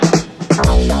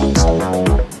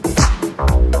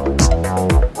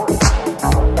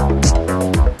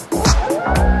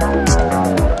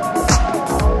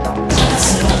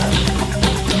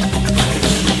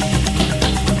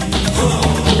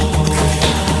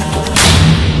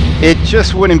It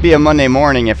just wouldn't be a Monday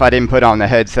morning if I didn't put on the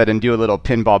headset and do a little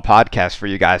pinball podcast for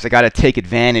you guys. I got to take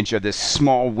advantage of this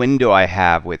small window I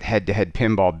have with head-to-head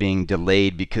pinball being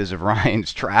delayed because of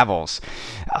Ryan's travels.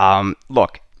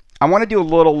 Look, I want to do a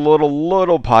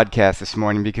little podcast this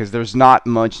morning because there's not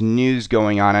much news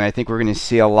going on, and I think we're going to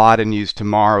see a lot of news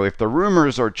tomorrow. If the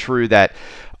rumors are true that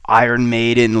Iron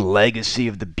Maiden Legacy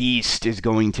of the Beast is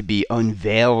going to be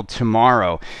unveiled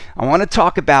tomorrow, I want to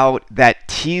talk about that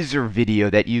teaser video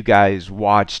that you guys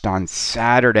watched on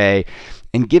Saturday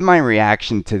and give my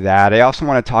reaction to that. I also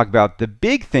want to talk about the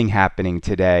big thing happening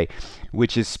today,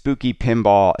 which is Spooky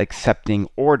Pinball accepting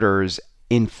orders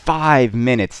in 5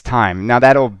 minutes time. Now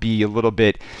that'll be a little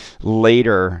bit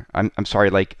later. I'm sorry,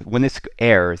 like when this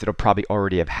airs, it'll probably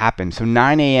already have happened. So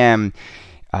 9 a.m.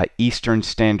 Eastern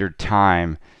Standard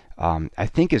Time, I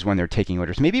think is when they're taking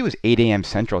orders. Maybe it was 8 a.m.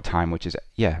 Central Time, which is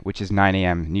 9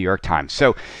 a.m. New York time.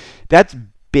 So that's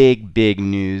big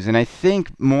news. And I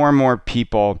think more and more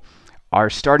people are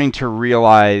starting to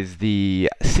realize the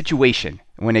situation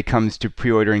when it comes to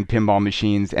pre-ordering pinball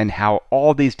machines and how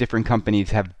all these different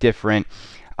companies have different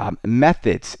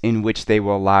methods in which they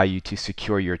will allow you to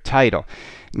secure your title.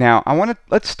 Now,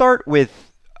 let's start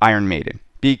with Iron Maiden,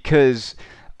 because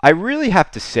I really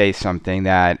have to say something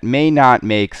that may not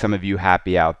make some of you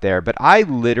happy out there, but I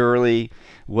literally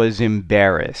was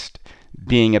embarrassed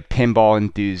being a pinball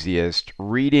enthusiast,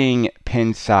 reading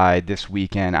Pinside this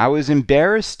weekend. I was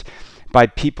embarrassed by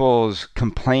people's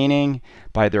complaining,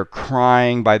 by their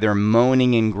crying, by their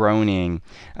moaning and groaning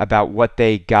about what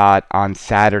they got on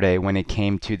Saturday when it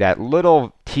came to that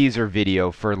little teaser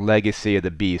video for Legacy of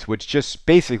the Beast, which just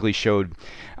basically showed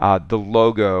the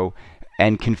logo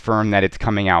and confirmed that it's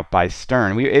coming out by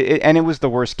Stern. And it was the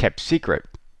worst kept secret.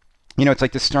 You know, it's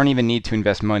like, does Stern even need to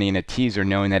invest money in a teaser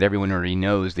knowing that everyone already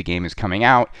knows the game is coming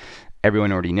out?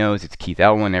 Everyone already knows it's Keith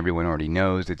Elwin. Everyone already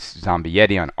knows it's Zombie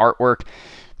Yeti on artwork.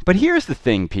 But here's the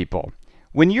thing, people.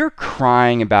 When you're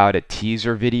crying about a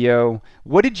teaser video,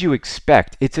 what did you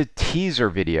expect? It's a teaser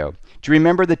video. Do you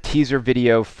remember the teaser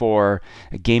video for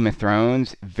Game of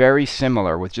Thrones? Very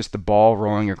similar, with just the ball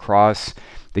rolling across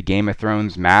the Game of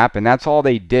Thrones map, and that's all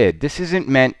they did. This isn't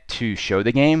meant to show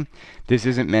the game. This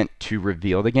isn't meant to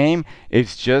reveal the game.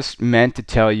 It's just meant to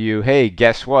tell you, hey,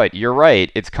 guess what? You're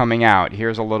right. It's coming out.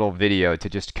 Here's a little video to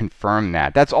just confirm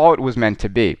that. That's all it was meant to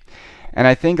be. And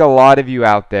I think a lot of you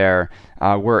out there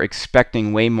were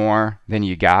expecting way more than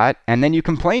you got, and then you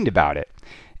complained about it.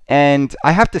 And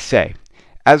I have to say,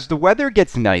 as the weather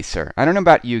gets nicer, I don't know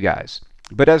about you guys,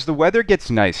 but as the weather gets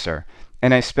nicer,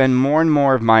 and I spend more and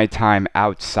more of my time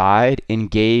outside,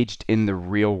 engaged in the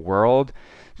real world,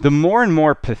 the more and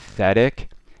more pathetic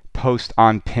posts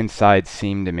on Pinside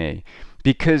seem to me.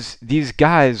 Because these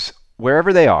guys,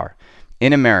 wherever they are,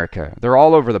 in America, they're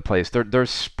all over the place. They're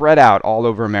spread out all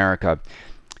over America.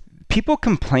 People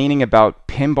complaining about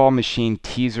pinball machine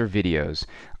teaser videos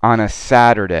on a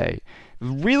Saturday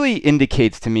really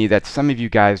indicates to me that some of you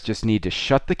guys just need to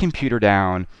shut the computer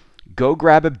down, go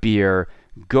grab a beer,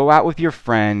 go out with your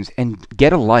friends, and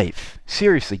get a life.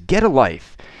 Seriously, get a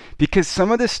life. Because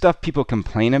some of this stuff people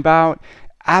complain about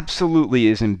absolutely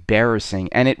is embarrassing,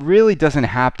 and it really doesn't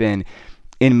happen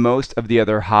in most of the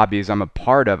other hobbies I'm a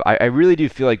part of. I really do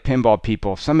feel like pinball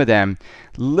people, some of them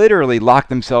literally lock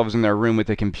themselves in their room with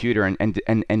a computer,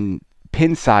 and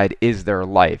Pinside is their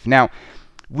life. Now,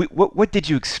 what did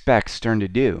you expect Stern to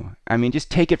do? I mean,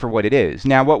 just take it for what it is.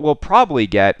 Now, what we'll probably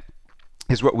get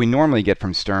is what we normally get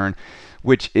from Stern,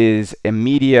 which is a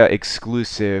media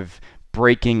exclusive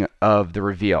breaking of the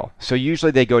reveal. So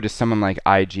usually they go to someone like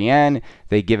IGN,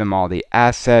 they give him all the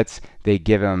assets, they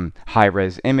give him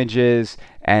high-res images,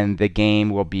 and the game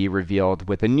will be revealed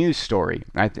with a news story.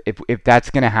 If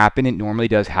that's going to happen, it normally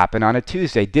does happen on a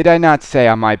Tuesday. Did I not say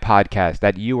on my podcast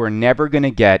that you are never going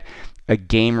to get a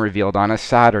game revealed on a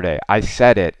Saturday? I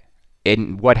said it.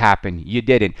 And what happened? You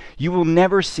didn't. You will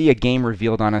never see a game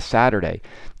revealed on a Saturday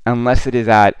unless it is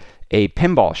at a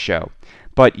pinball show.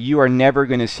 But you are never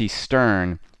going to see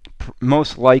Stern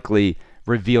most likely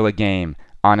reveal a game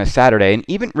on a Saturday. And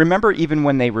even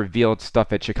when they revealed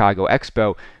stuff at Chicago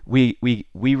Expo, we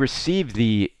received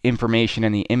the information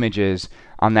and the images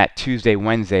on that Tuesday,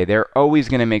 Wednesday. They're always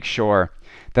going to make sure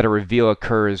that a reveal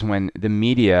occurs when the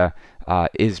media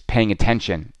is paying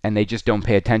attention, and they just don't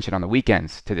pay attention on the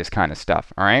weekends to this kind of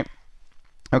stuff. All right.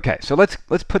 Okay, so let's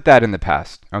put that in the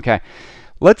past. Okay,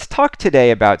 let's talk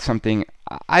today about something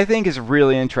I think is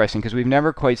really interesting, because we've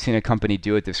never quite seen a company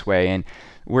do it this way, and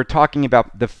we're talking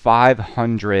about the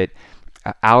 500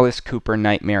 Alice Cooper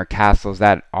Nightmare Castles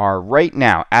that are right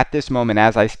now, at this moment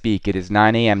as I speak, it is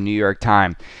 9 a.m. New York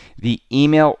time. The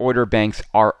email order banks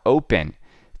are open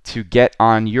to get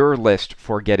on your list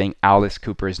for getting Alice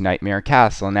Cooper's Nightmare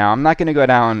Castle. Now, I'm not going to go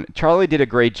down. Charlie did a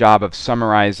great job of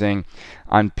summarizing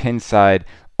on Pinside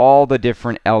all the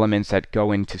different elements that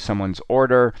go into someone's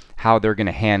order, how they're going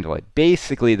to handle it.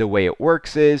 Basically, the way it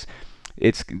works is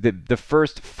it's the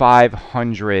first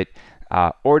 500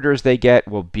 orders they get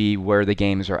will be where the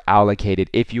games are allocated.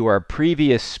 If you are a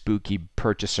previous Spooky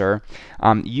purchaser,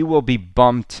 you will be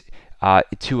bumped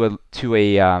to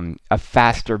a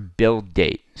faster build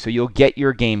date. So you'll get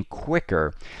your game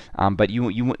quicker, but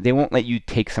they won't let you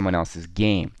take someone else's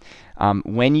game.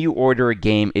 When you order a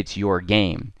game, it's your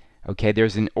game. Okay,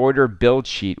 there's an order build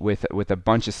sheet with a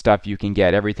bunch of stuff you can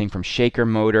get, everything from shaker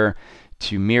motor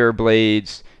to mirror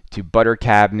blades to butter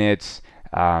cabinets.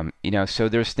 So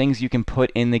there's things you can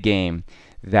put in the game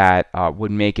that would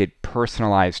make it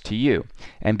personalized to you.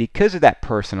 And because of that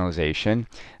personalization,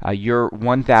 your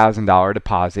 $1,000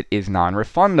 deposit is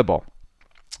non-refundable.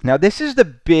 Now, this is the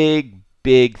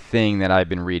big thing that I've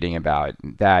been reading about,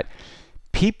 that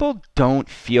people don't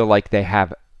feel like they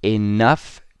have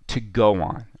enough to go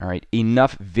on, all right?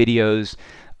 Enough videos,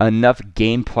 enough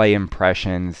gameplay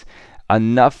impressions,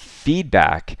 enough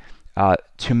feedback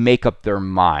to make up their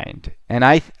mind. And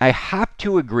I have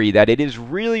to agree that it is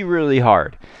really, really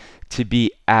hard to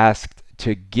be asked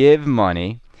to give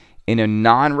money in a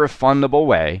non-refundable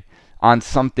way on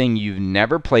something you've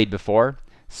never played before,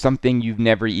 something you've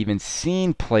never even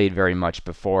seen played very much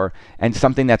before, and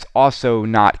something that's also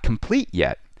not complete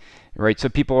yet, right? So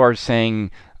people are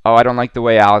saying, oh, I don't like the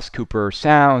way Alice Cooper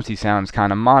sounds. He sounds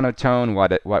kind of monotone.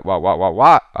 What,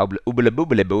 oobla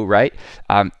boobla boo, right?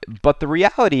 But the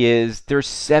reality is there's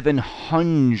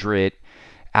 700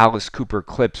 Alice Cooper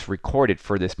clips recorded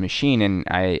for this machine,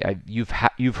 and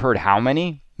you've heard how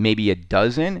many? Maybe a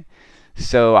dozen.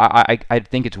 So I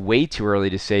think it's way too early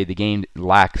to say the game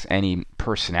lacks any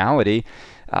personality.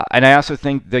 And I also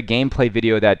think the gameplay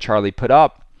video that Charlie put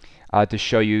up to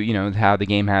show you, how the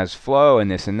game has flow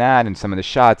and this and that and some of the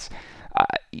shots,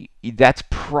 that's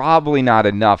probably not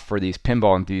enough for these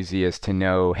pinball enthusiasts to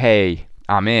know, hey,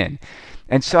 I'm in.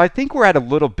 And so I think we're at a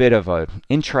little bit of an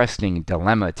interesting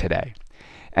dilemma today.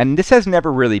 And this has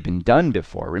never really been done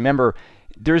before. Remember,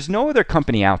 there's no other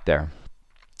company out there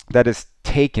that has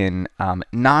taken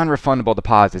non-refundable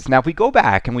deposits. Now, if we go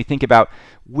back and we think about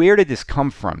where did this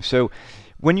come from? So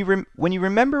when you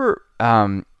remember,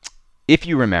 if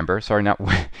you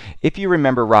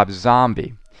remember Rob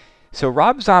Zombie. So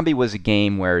Rob Zombie was a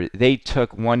game where they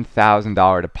took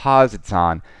 $1,000 deposits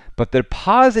on, but the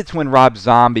deposits when Rob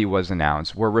Zombie was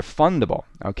announced were refundable,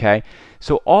 okay?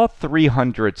 So all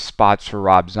 300 spots for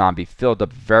Rob Zombie filled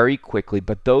up very quickly,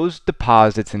 but those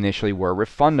deposits initially were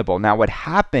refundable. Now what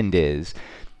happened is,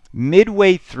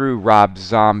 midway through Rob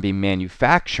Zombie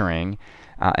manufacturing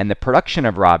and the production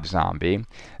of Rob Zombie,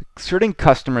 certain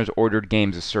customers ordered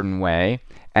games a certain way,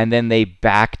 and then they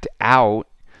backed out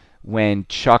when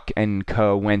Chuck and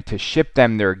Co. went to ship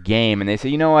them their game, and they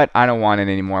said, you know what, I don't want it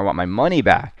anymore, I want my money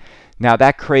back. Now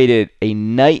that created a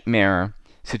nightmare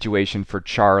situation for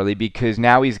Charlie, because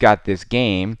now he's got this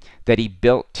game that he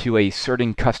built to a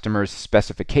certain customer's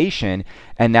specification,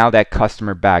 and now that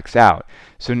customer backs out.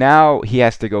 So now he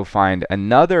has to go find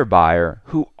another buyer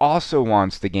who also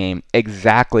wants the game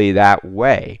exactly that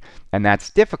way, and that's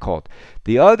difficult.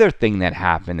 The other thing that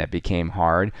happened that became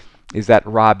hard is that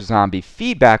Rob Zombie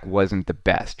feedback wasn't the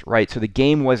best, right? So the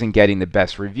game wasn't getting the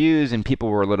best reviews, and people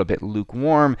were a little bit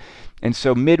lukewarm. And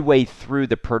so midway through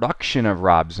the production of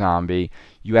Rob Zombie,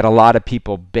 you had a lot of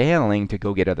people bailing to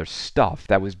go get other stuff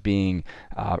that was being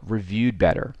reviewed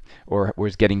better, or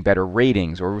was getting better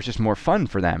ratings, or was just more fun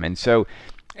for them. And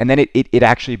then it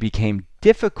actually became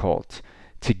difficult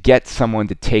to get someone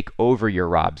to take over your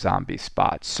Rob Zombie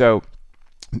spot. So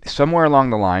somewhere along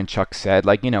the line, Chuck said,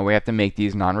 we have to make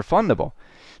these non-refundable.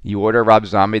 You order Rob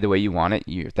Zombie the way you want it,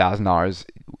 your $1,000,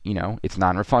 it's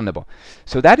non-refundable.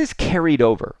 So that is carried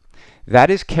over. That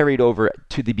is carried over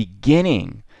to the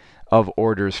beginning of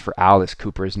orders for Alice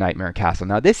Cooper's Nightmare Castle.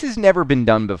 Now, this has never been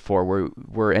done before,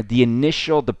 where at the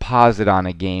initial deposit on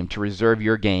a game to reserve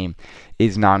your game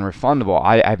is non-refundable.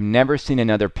 I've never seen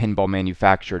another pinball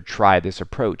manufacturer try this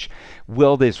approach.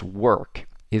 Will this work?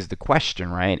 Is the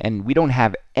question, right? And we don't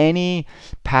have any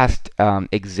past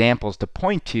examples to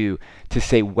point to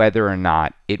say whether or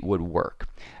not it would work.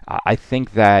 I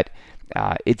think that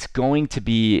it's going to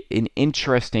be an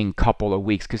interesting couple of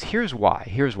weeks, because here's why.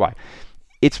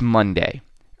 It's Monday,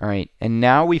 all right? And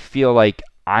now we feel like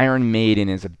Iron Maiden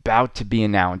is about to be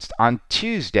announced on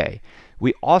Tuesday.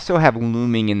 We also have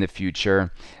looming in the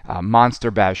future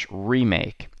Monster Bash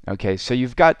Remake. Okay, so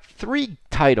you've got three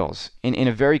titles in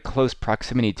a very close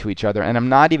proximity to each other, and I'm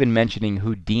not even mentioning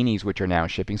Houdinis, which are now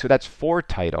shipping. So that's four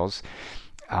titles.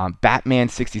 Batman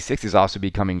 66 is also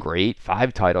becoming great,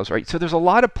 five titles, right? So there's a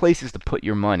lot of places to put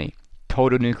your money.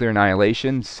 Total Nuclear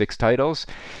Annihilation, six titles.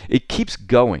 It keeps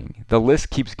going. The list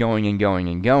keeps going and going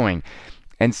and going.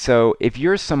 And so if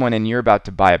you're someone and you're about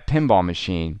to buy a pinball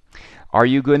machine, are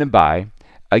you going to buy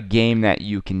a game that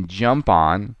you can jump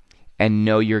on and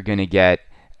know you're going to get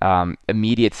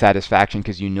immediate satisfaction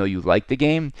because you know you like the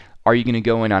game? Are you going to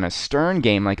go in on a stern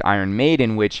game like Iron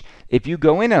Maiden, which if you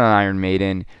go in on Iron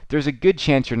Maiden, there's a good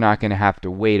chance you're not going to have to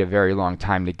wait a very long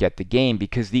time to get the game,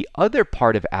 because the other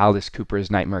part of Alice Cooper's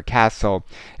Nightmare Castle,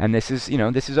 and this is,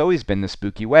 this has always been the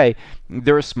spooky way,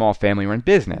 they're a small family-run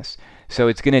business. So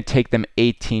it's going to take them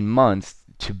 18 months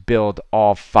to build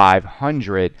all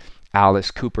 500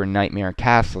 Alice Cooper Nightmare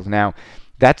Castles. Now,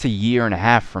 that's a year and a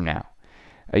half from now.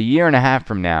 A year and a half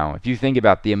from now, if you think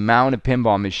about the amount of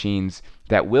pinball machines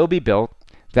that will be built,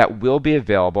 that will be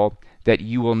available, that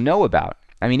you will know about.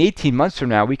 I mean, 18 months from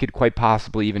now, we could quite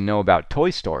possibly even know about Toy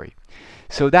Story.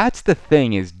 So that's the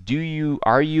thing, is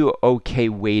are you okay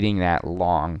waiting that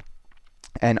long?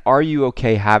 And are you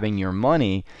okay having your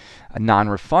money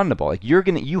non-refundable? Like,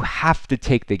 you have to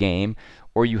take the game,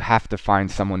 or you have to find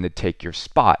someone to take your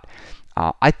spot.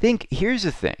 I think here's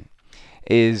the thing.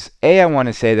 I want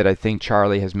to say that I think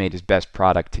Charlie has made his best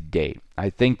product to date. I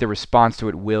think the response to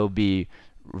it will be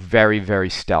very, very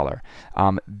stellar.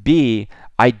 B,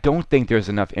 I don't think there's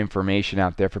enough information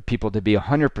out there for people to be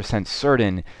 100%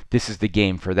 certain this is the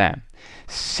game for them.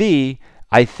 C,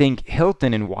 I think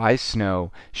Hilton and Wise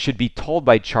Snow should be told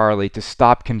by Charlie to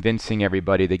stop convincing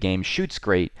everybody the game shoots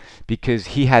great, because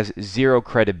he has zero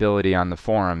credibility on the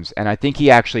forums, and I think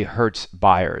he actually hurts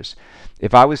buyers.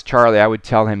 If I was Charlie, I would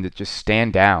tell him to just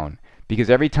stand down, because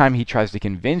every time he tries to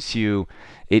convince you,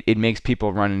 it makes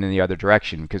people run in the other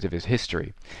direction because of his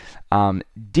history.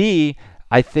 D,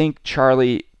 I think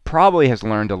Charlie probably has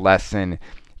learned a lesson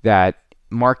that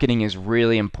marketing is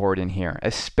really important here,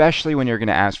 especially when you're going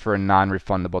to ask for a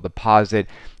non-refundable deposit.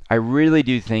 I really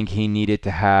do think he needed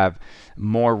to have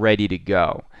more ready to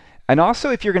go. And also,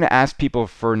 if you're going to ask people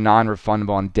for non-refundable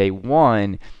on day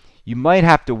one, you might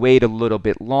have to wait a little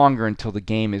bit longer until the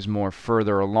game is more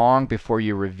further along before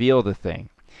you reveal the thing.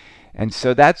 And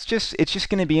so it's just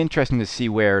going to be interesting to see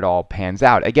where it all pans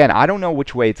out. Again, I don't know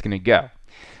which way it's going to go.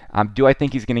 Do I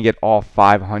think he's going to get all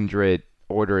 500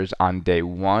 orders on day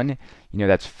one?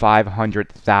 That's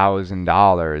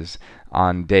 $500,000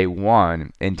 on day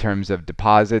one in terms of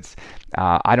deposits.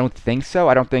 I don't think so.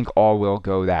 I don't think all will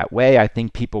go that way. I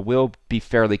think people will be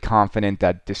fairly confident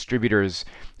that distributors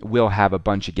will have a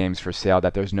bunch of games for sale,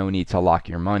 that there's no need to lock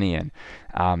your money in.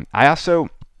 I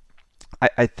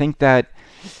think that,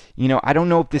 I don't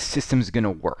know if this system's going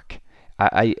to work.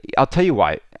 I'll tell you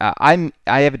why. I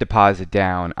have a deposit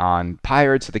down on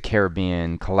Pirates of the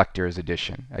Caribbean Collector's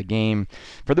Edition, a game,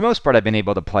 for the most part, I've been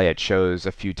able to play at shows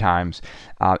a few times.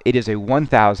 It is a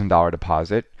 $1,000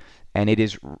 deposit, and it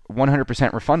is 100%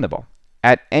 refundable.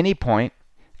 At any point,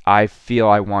 I feel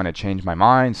I want to change my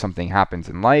mind, something happens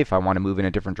in life, I want to move in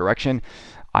a different direction,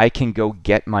 I can go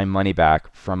get my money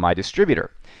back from my distributor.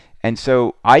 And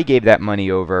so I gave that money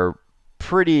over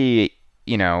pretty,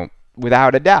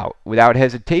 without a doubt, without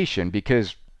hesitation,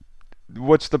 because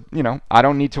I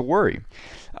don't need to worry.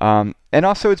 And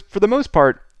also, it's, for the most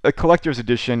part, a collector's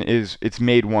edition it's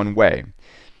made one way.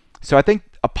 So I think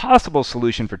a possible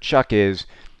solution for Chuck is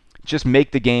just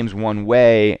make the games one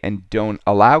way and don't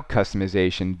allow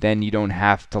customization. Then you don't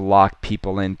have to lock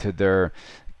people into their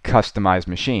customized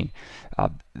machine.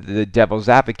 The devil's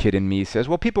advocate in me says,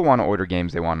 well, people want to order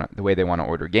games the way they want to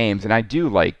order games, and I do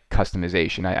like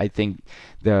customization. I think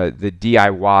the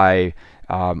DIY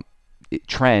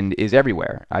trend is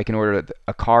everywhere. I can order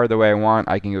a car the way I want.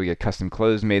 I can go get custom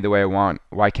clothes made the way I want.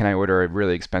 Why can't I order a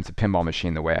really expensive pinball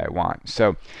machine the way I want?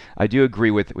 So I do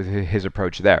agree with his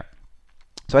approach there.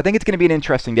 So I think it's going to be an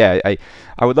interesting day. I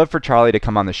would love for Charlie to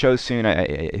come on the show soon.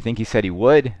 I think he said he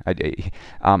would.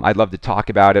 I'd love to talk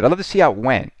about it. I'd love to see how it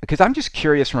went, because I'm just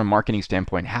curious from a marketing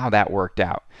standpoint how that worked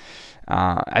out.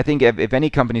 I think if any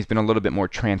company's been a little bit more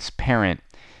transparent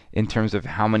in terms of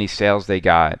how many sales they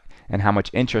got and how much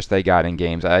interest they got in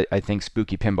games, I think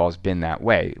Spooky Pinball's been that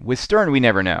way. With Stern, we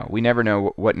never know. We never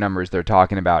know what numbers they're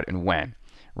talking about and when,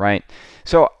 right?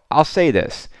 So I'll say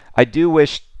this. I do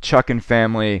wish Chuck and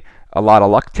family a lot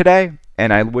of luck today,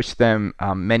 and I wish them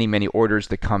many, many orders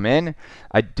to come in.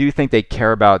 I do think they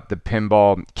care about the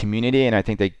pinball community, and I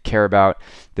think they care about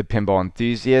the pinball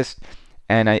enthusiasts,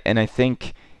 and I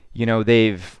think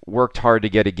they've worked hard to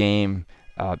get a game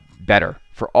better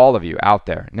for all of you out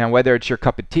there. Now, whether it's your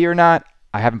cup of tea or not,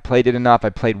 I haven't played it enough.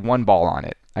 I played one ball on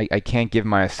it. I can't give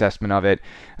my assessment of it.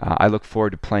 I look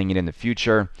forward to playing it in the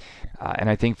future.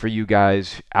 And I think for you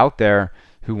guys out there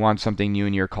who want something new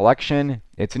in your collection,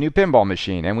 it's a new pinball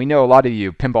machine. And we know a lot of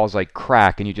you, pinball's like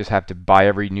crack, and you just have to buy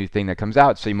every new thing that comes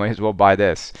out, so you might as well buy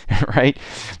this, right?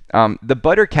 The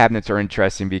butter cabinets are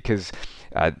interesting because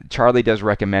Charlie does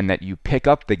recommend that you pick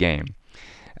up the game.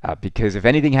 Because if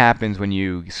anything happens when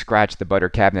you scratch the butter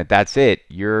cabinet, that's it.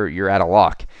 You're out of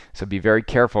luck. So be very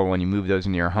careful when you move those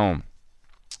into your home.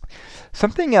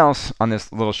 Something else on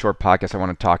this little short podcast I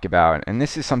want to talk about, and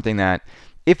this is something that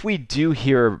if we do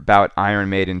hear about Iron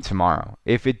Maiden tomorrow,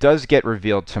 if it does get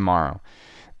revealed tomorrow,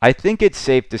 I think it's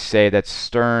safe to say that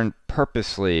Stern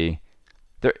purposely,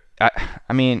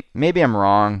 I mean, maybe I'm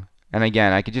wrong, and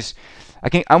again, I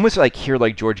can almost like hear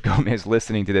like George Gomez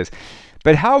listening to this,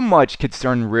 but how much could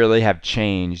Stern really have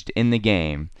changed in the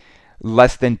game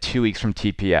less than 2 weeks from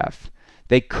TPF?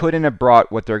 They couldn't have brought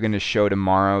what they're going to show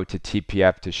tomorrow to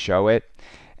TPF to show it,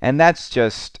 and that's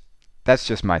just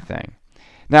my thing.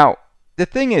 Now, the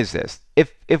thing is this,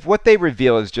 if what they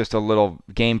reveal is just a little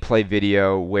gameplay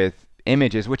video with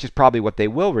images, which is probably what they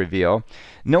will reveal,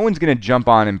 no one's going to jump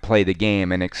on and play the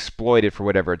game and exploit it for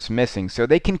whatever it's missing, so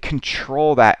they can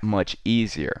control that much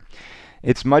easier.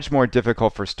 It's much more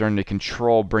difficult for Stern to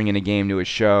control bringing a game to a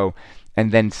show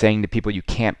and then saying to people you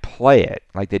can't play it,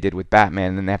 like they did with Batman,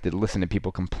 and then they have to listen to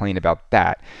people complain about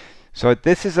that. So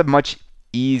this is a much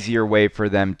easier way for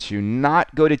them to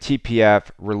not go to TPF,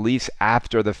 release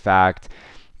after the fact,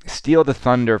 steal the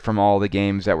thunder from all the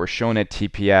games that were shown at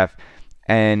TPF.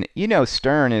 And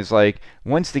Stern is like,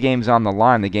 once the game's on the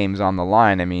line, the game's on the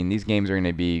line. I mean, these games are going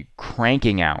to be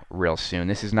cranking out real soon.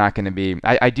 This is not going to be,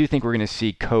 I do think we're going to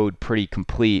see code pretty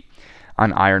complete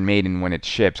on Iron Maiden when it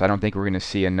ships. I don't think we're going to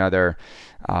see another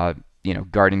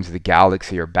Guardians of the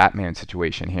Galaxy or Batman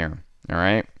situation here.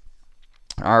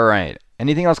 All right.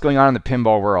 Anything else going on in the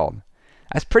pinball world?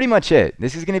 That's pretty much it.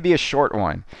 This is going to be a short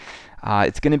one.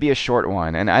 It's going to be a short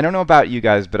one. And I don't know about you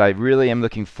guys, but I really am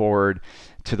looking forward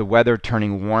to the weather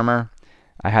turning warmer.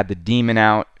 I had the Demon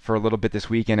out for a little bit this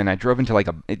weekend, and I drove into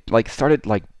it started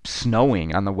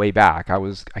snowing on the way back.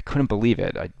 I couldn't believe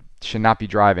it. I should not be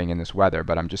driving in this weather,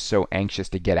 but I'm just so anxious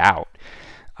to get out.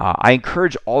 I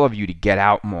encourage all of you to get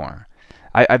out more.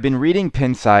 I've been reading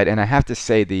Pinside, and I have to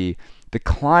say the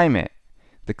climate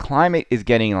is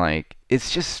getting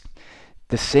it's just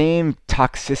the same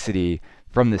toxicity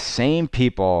from the same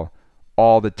people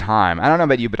all the time. I don't know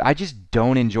about you, but I just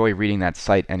don't enjoy reading that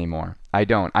site anymore. I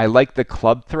don't. I like the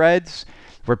club threads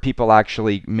where people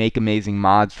actually make amazing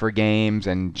mods for games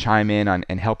and chime in on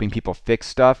and helping people fix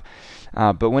stuff.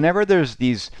 But whenever there's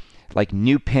these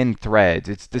new pin threads,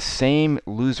 it's the same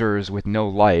losers with no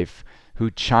life who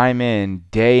chime in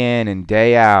and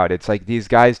day out. It's like these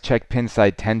guys check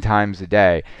Pinside 10 times a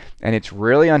day, and it's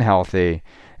really unhealthy,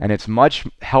 and it's much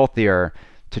healthier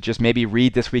to just maybe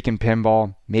read This Week in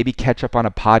Pinball, maybe catch up on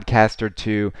a podcast or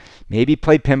two, maybe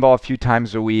play pinball a few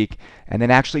times a week, and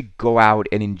then actually go out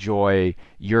and enjoy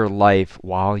your life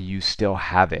while you still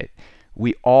have it.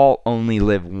 We all only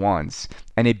live once,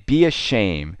 and it'd be a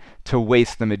shame to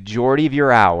waste the majority of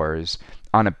your hours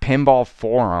on a pinball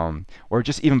forum or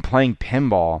just even playing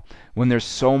pinball when there's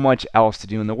so much else to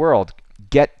do in the world.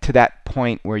 Get to that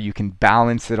point where you can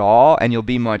balance it all and you'll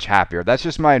be much happier. That's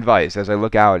just my advice as I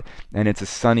look out and it's a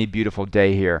sunny, beautiful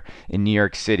day here in New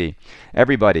York City.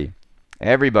 Everybody,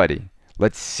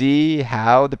 let's see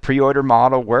how the pre-order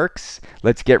model works.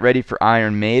 Let's get ready for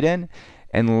Iron Maiden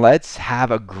and let's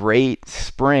have a great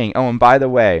spring. Oh, and by the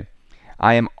way,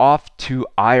 I am off to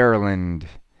Ireland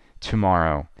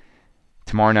tomorrow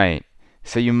night.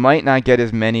 So you might not get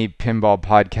as many pinball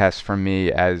podcasts from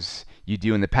me as you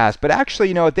do in the past. But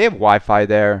actually, they have Wi-Fi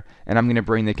there, and I'm going to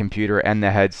bring the computer and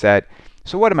the headset.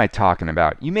 So what am I talking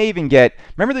about? You may even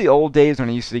remember the old days when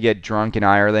I used to get drunk in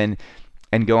Ireland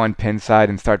and go on Pinside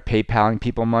and start PayPaling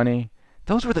people money?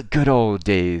 Those were the good old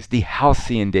days, the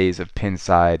halcyon days of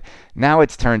Pinside. Now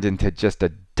it's turned into just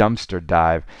a dumpster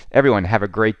dive. Everyone, have a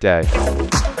great day.